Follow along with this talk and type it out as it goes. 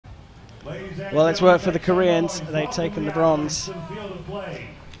Well, it's worked for the Koreans. They've taken the bronze.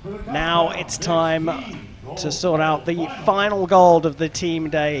 Now it's time to sort out the final gold of the team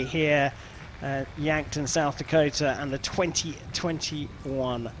day here at Yankton, South Dakota, and the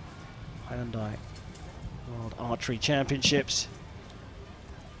 2021 Hyundai World Archery Championships.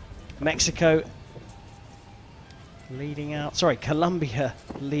 Mexico leading out, sorry, Colombia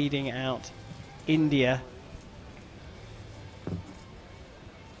leading out India.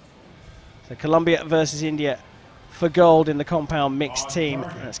 So Colombia versus India for gold in the compound mixed team.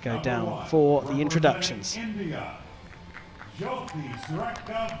 Let's go down for the introductions. India,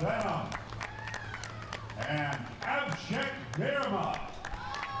 and Abhishek Verma.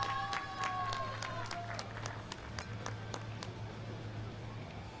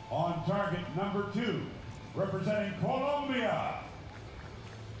 On target number 2, representing Colombia,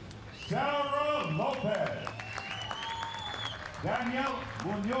 Sarah Lopez. Daniel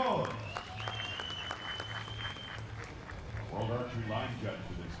Munoz. World Archery line judge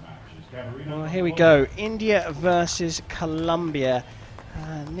for this match is Katerina. Well, here we go. India versus Colombia.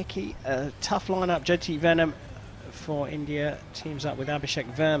 Nikki, tough lineup. Jyoti Venom for India teams up with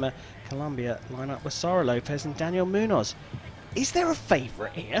Abhishek Verma. Colombia line up with Sarah Lopez and Daniel Munoz. Is there a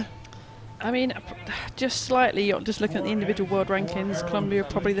favourite here? I mean, just slightly. You're just looking at the individual world rankings. Colombia are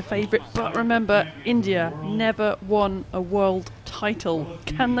probably the favourite, but remember, India never won a world title.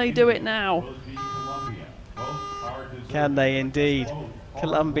 Can they do it now? Can they indeed?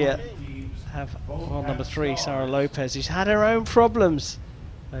 Colombia have world number 3, Sarah Lopez, who's had her own problems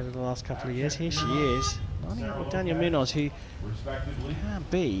over the last couple of years. Here she is, lining up with Daniel Munoz, who can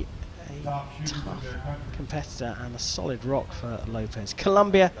be a tough competitor and a solid rock for Lopez.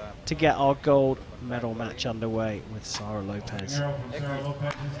 Colombia to get our gold medal match underway with Sarah Lopez.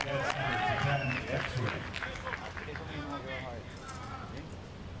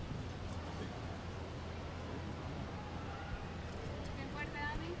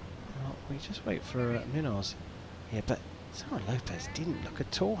 We just wait for Munoz here, but Sarah Lopez didn't look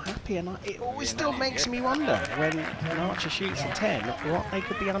at all happy, and it always still makes me wonder when an archer shoots a 10 what they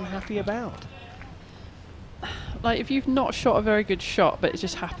could be unhappy about. Like, if you've not shot a very good shot but it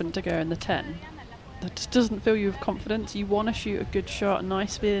just happened to go in the 10, that just doesn't fill you with confidence. You want to shoot a good shot, a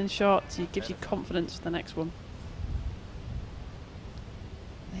nice feeling shot, so it gives you confidence for the next one.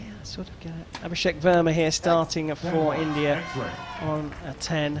 Yeah, sort of get it. Abhishek Verma here starting for India on a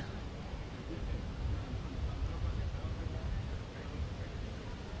 10.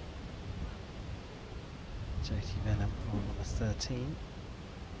 Jyoti Venom on number 13.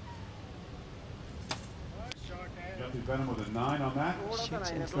 Jyoti Venom with a 9 on that.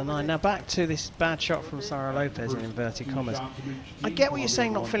 Shoots into the 9. Now back to this bad shot from Sarah Lopez in inverted commas. I get what you're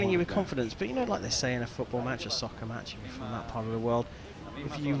saying, not filling you with confidence, but you know, like they say in a football match, a soccer match, if you're from that part of the world,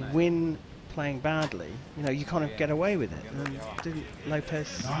 if you win playing badly, you know, you kind of get away with it. And didn't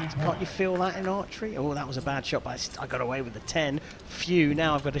Lopez, can't you feel that in archery? Oh, that was a bad shot, but I got away with the 10. Phew,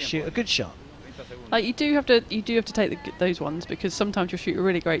 now I've got to shoot a good shot. Like, you do have to take those ones, because sometimes you'll shoot a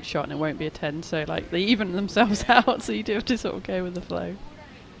really great shot and it won't be a 10. So like, they even themselves out. So you do have to sort of go with the flow.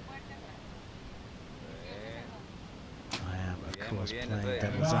 I am, of course, playing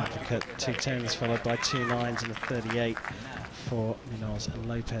devil's advocate. 2 10s followed by 2 9s and a 38 for Munoz and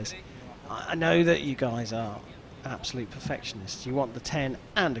Lopez. I know that you guys are absolute perfectionists. You want the 10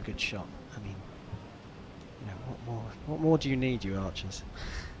 and a good shot. I mean, you know, what more do you need, you archers?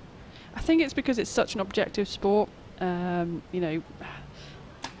 I think it's because it's such an objective sport. You know,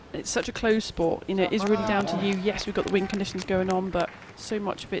 it's such a closed sport. You know, it is really down to you. Yes, we've got the wind conditions going on, but so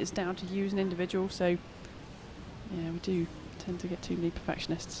much of it is down to you as an individual. So, yeah, we do tend to get too many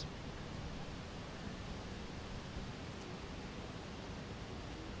perfectionists.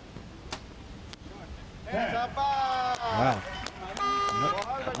 Wow. Look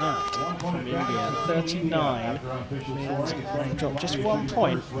at that from India. 39 means they've dropped just 1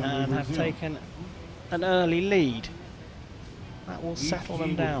 point and have taken an early lead. That will settle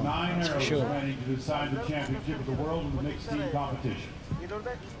them down, that's for sure.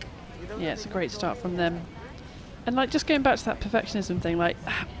 Yeah, it's a great start from them. And like, just going back to that perfectionism thing, like,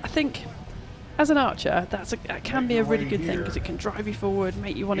 I think as an archer, that can be a really good thing, because it can drive you forward,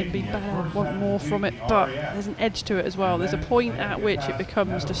 make you want to be better, want more from it, but there's an edge to it as well. There's a point at which it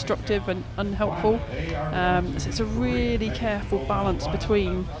becomes destructive and unhelpful. So it's a really careful balance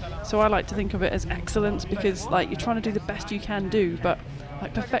between. So I like to think of it as excellence, because like, you're trying to do the best you can do, but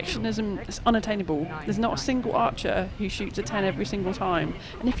like, perfectionism is unattainable. There's not a single archer who shoots a 10 every single time.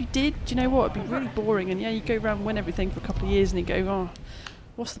 And if you did, do you know what? It'd be really boring. And yeah, you go around and win everything for a couple of years and you go, oh,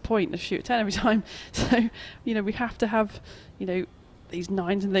 what's the point? To shoot a 10 every time. So, you know, we have to have, you know, these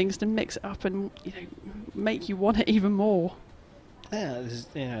nines and things to mix it up and make you want it even more. Yeah,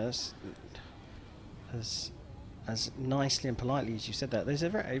 as nicely and politely as you said that, there's a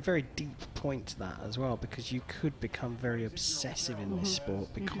very deep point to that as well, because you could become very obsessive in this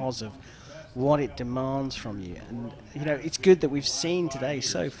sport because of what it demands from you. And it's good that we've seen today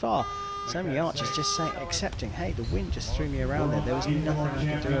so far so many archers just accepting, hey, the wind just threw me around there was nothing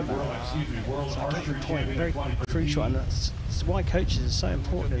I could do about it. So I get your point, very crucial, and that's why coaches are so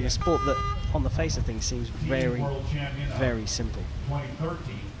important in a sport that on the face of things seems very, very simple.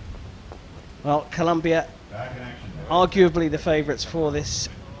 Well, Colombia, arguably the favourites for this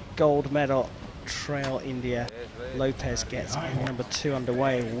gold medal, trail India. Lopez gets number 2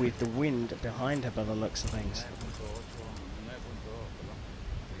 underway with the wind behind her by the looks of things.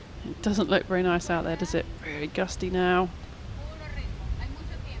 It doesn't look very nice out there, does it? Very gusty now.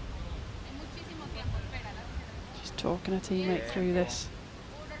 She's talking her teammate through this.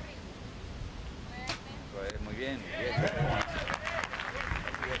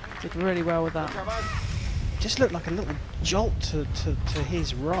 Did really well with that. Just looked like a little jolt to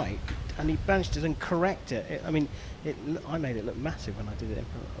his right, and he managed to then correct it. I mean, I made it look massive when I did it.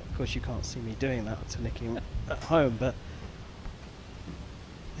 Of course, you can't see me doing that to Nikki at home, but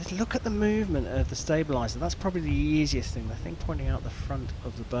just look at the movement of the stabilizer. That's probably the easiest thing. The thing pointing out the front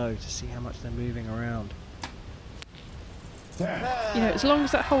of the bow to see how much they're moving around. As long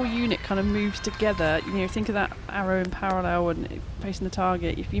as that whole unit kind of moves together, think of that arrow in parallel and facing the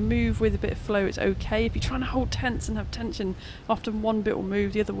target. If you move with a bit of flow, it's okay. If you're trying to hold tense and have tension, often one bit will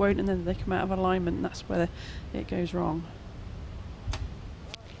move, the other won't, and then they come out of alignment, and that's where it goes wrong.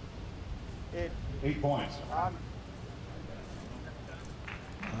 8 points.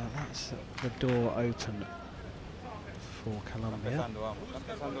 That's the door open for Colombia.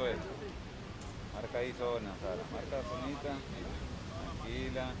 Marca ahí zona, Sara. Marca zonita.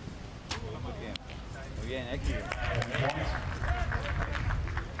 Tranquila. Mucho tiempo. Muy bien, éxito.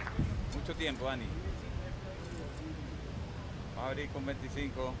 Mucho tiempo, Ani. Vamos a abrir con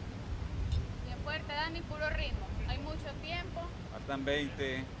 25. Bien fuerte, Dani, puro ritmo. Hay mucho tiempo. Faltan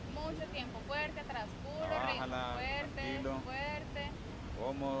 20. Mucho tiempo. Fuerte atrás, puro ritmo. Fuerte, tranquilo. fuerte.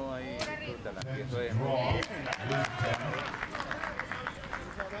 Cómodo ahí. Puro ritmo. Disfrútala. Eso es.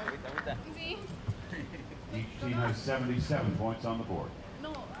 Sí. Each team has 77 points on the board.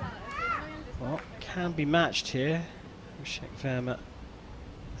 Well, can be matched here. Shek Verma,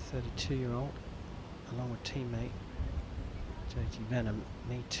 32-year-old, along with teammate JT Venom,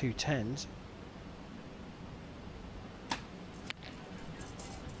 need 2 10s.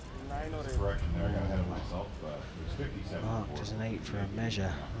 Correction there, I got ahead of myself. There's 57. Marked as an 8 for a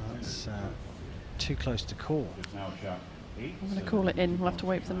measure. That's too close to call. It's now shot 8. I'm going to call it in. We'll have to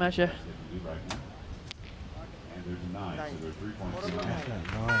wait for the measure. And there's a 9, so there's 3 points. Definite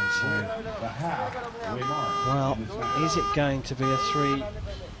 9, so The half way mark. well, is it going to be a 3 or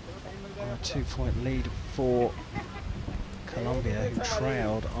a 2-point lead for Colombia, who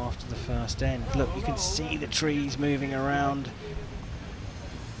trailed after the first end? Look, you can see the trees moving around.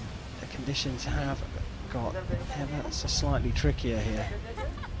 The conditions have got ever so slightly trickier here.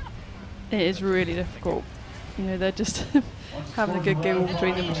 It is really difficult. They're just having a good giggle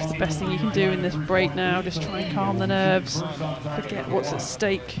between them, which is the best thing you can do in this break now. Just try and calm the nerves, forget what's at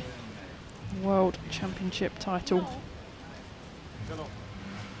stake. World Championship title.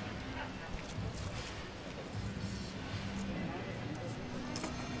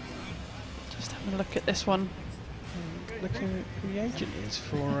 Just having a look at this one. Look who the agent is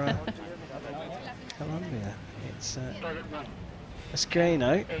for Colombia. It's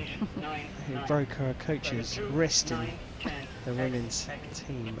Esqueno, who broke her coach's wrist in the women's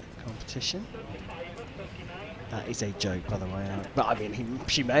team competition. That is a joke, by the way. But I mean,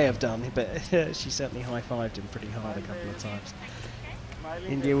 she may have done, but she certainly high-fived him pretty hard a couple of times.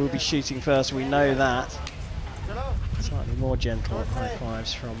 India will be shooting first, we know that. Slightly more gentle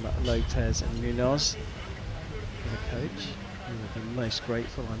high-fives from Lopez and Munoz for the coach. He will be most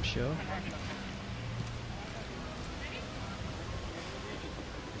grateful, I'm sure.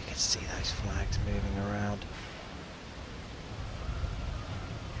 See those flags moving around.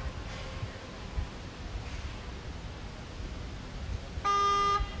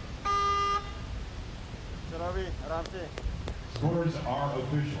 Scores are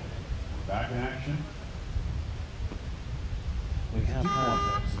official. Back in action. We have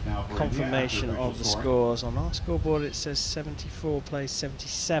had confirmation of the scores. On our scoreboard it says 74 plays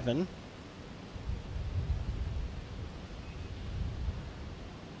 77.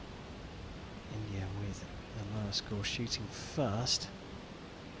 Score shooting first.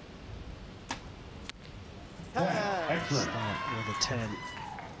 Excellent. Start with a 10.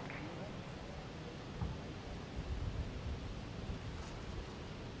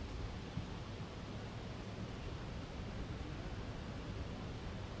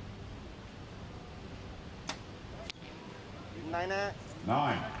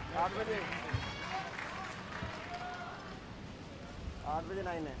 Nine.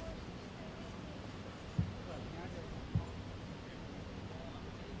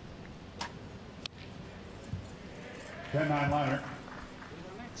 10-9 liner.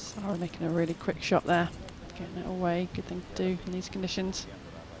 Sarah making a really quick shot there, getting it away. Good thing to do in these conditions.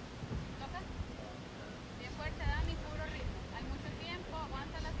 Toca. Bien fuerte, Dani, puro ritmo. Hay mucho tiempo,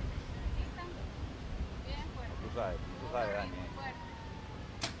 aguanta las que se necesitan. Bien fuerte. Tú sabes, Dani. Muy fuerte.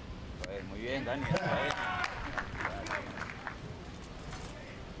 Eso es, muy bien, Dani. Eso es.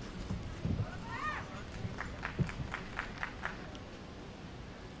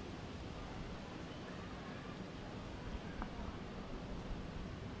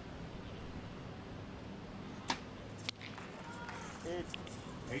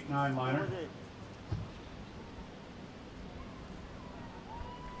 8-9 liner.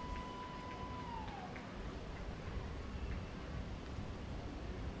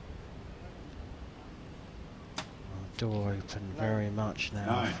 Door open very much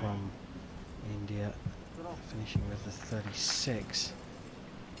now from India, finishing with the 36.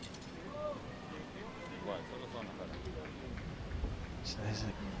 So there's a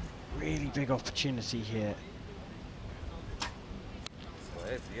really big opportunity here.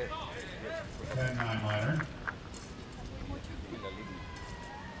 10-9 liner.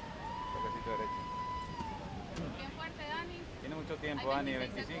 Bien fuerte, Dani. Tiene mucho tiempo, Dani,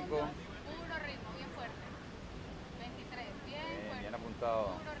 25. Puro ritmo, bien fuerte. 23, bien fuerte. Bien apuntado.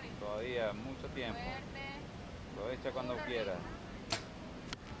 Puro ritmo. Todavía mucho tiempo. Fuerte. Aprovecha cuando quiera.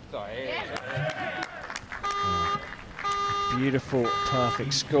 Eso es. Beautiful,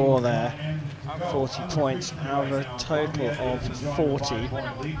 perfect score there. 40 points out of a total of 40.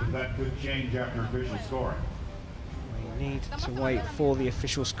 That could change after official scoring. We need to wait for the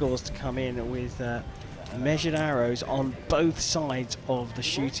official scores to come in with measured arrows on both sides of the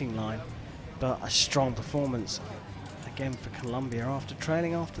shooting line. But a strong performance again for Colombia after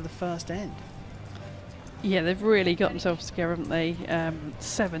trailing after the first end. Yeah, they've really got themselves together, haven't they?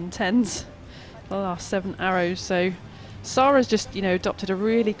 7 10s, the last 7 arrows. So Sarah's just, adopted a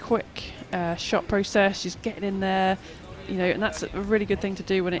really quick shot process. She's getting in there, and that's a really good thing to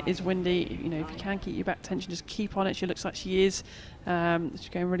do when it is windy. If you can keep your back tension, just keep on it. She looks like she is. It's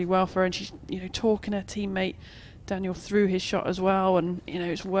going really well for her, and she's, talking her teammate Daniel through his shot as well, and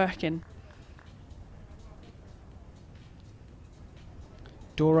it's working.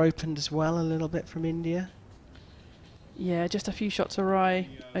 Door opened as well a little bit from India. Yeah, just a few shots awry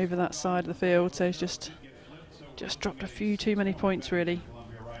over that side of the field, so it's just dropped a few too many points, really.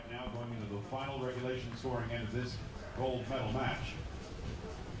 Colombia right now going into the final regulation scoring end of this gold medal match.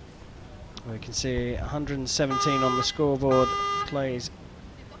 We can see 117 on the scoreboard, plays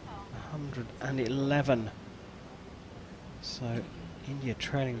 111. So India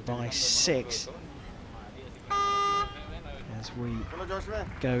trailing by 6 as we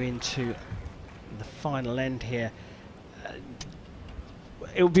go into the final end here.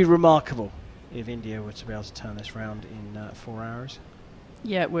 It would be remarkable if India were to be able to turn this round in 4 hours.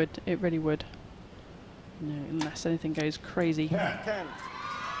 Yeah, it would. It really would. Unless anything goes crazy. 10.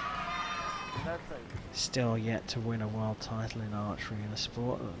 Still yet to win a world title in archery, in a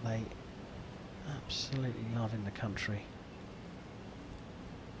sport that they absolutely love in the country.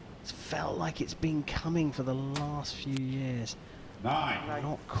 It's felt like it's been coming for the last few years. 9.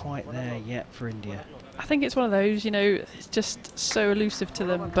 Not quite there yet for India. I think it's one of those, it's just so elusive to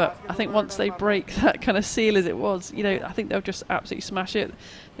them, but I think once they break that kind of seal as it was, I think they'll just absolutely smash it.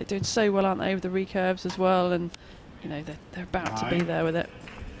 They're doing so well, aren't they, with the recurves as well, and, they're about to be there with it.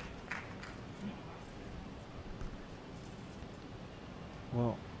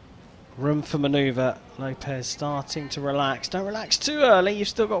 Well, room for manoeuvre. Lopez starting to relax. Don't relax too early. You've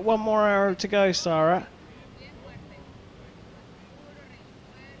still got one more arrow to go, Sarah.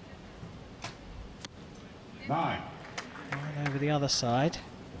 9. 9 over the other side.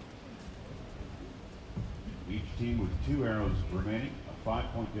 Each team with 2 arrows remaining, a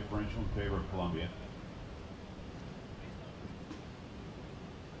 5-point differential in favor of Colombia.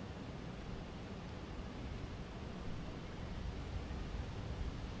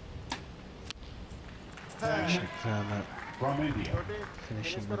 Verma From India.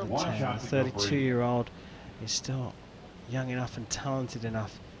 finishing with a One 10. shot The to go for 32-year-old is still young enough and talented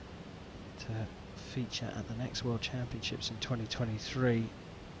enough to feature at the next World Championships in 2023.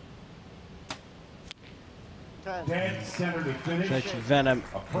 Dead center to finish. Jyoti Venom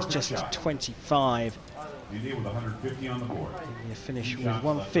is just 25. India with 150 on the board. India finish with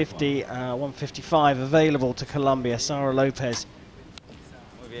 150, 155 available to Colombia. Sara Lopez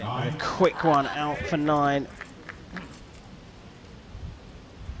Muy bien. with a quick one out for 9. And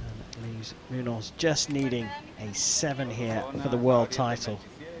it leaves Munoz just needing a 7 here for the world title.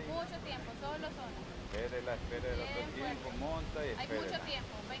 Mucho tiempo, solo zona. Espérela, espérela todo el tiempo, monta y Hay espérela. mucho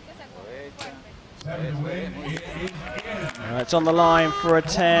tiempo, 20 segundos. Aprovecha. Seven to win is It's on the line for a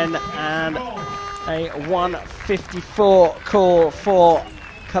 10 and a 154 call for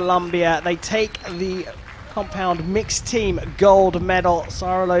Colombia. They take the compound mixed team gold medal.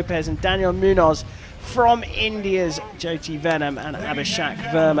 Sara Lopez and Daniel Munoz from India's Jyoti Venom and Abhishek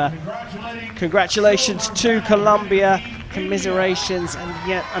Verma. Congratulations to Colombia. Commiserations and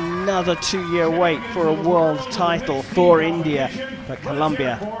yet another 2-year wait for a world title for India. But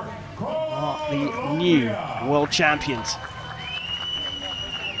Colombia are the new world champions.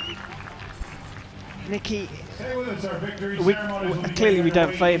 Nikki, Stay with us. Our victory we ceremonies will begin clearly we in don't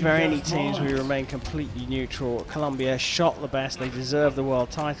just favour any moments. teams. We remain completely neutral. Colombia shot the best. They deserve the world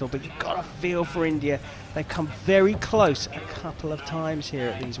title, but you've got to feel for India. They've come very close a couple of times here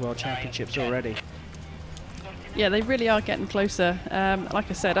at these world championships already. Yeah, they really are getting closer. Like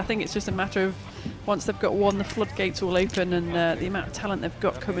I said, I think it's just a matter of once they've got one, the floodgates will open, and the amount of talent they've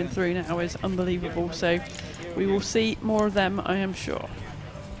got coming through now is unbelievable. So we will see more of them, I am sure.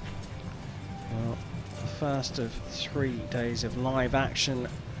 Well, the first of 3 days of live action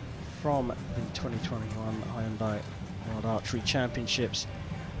from the 2021 Hyundai World Archery Championships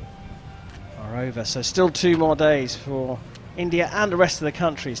are over. So still 2 more days for India and the rest of the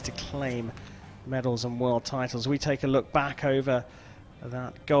countries to claim medals and world titles. We take a look back over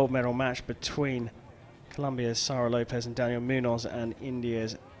that gold medal match between Colombia's Sara Lopez and Daniel Munoz and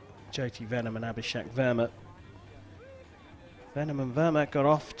India's Jyoti Venom and Abhishek Verma. Venom and Verma got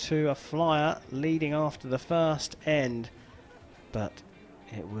off to a flyer leading after the first end, but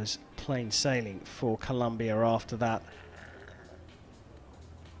it was plain sailing for Colombia after that.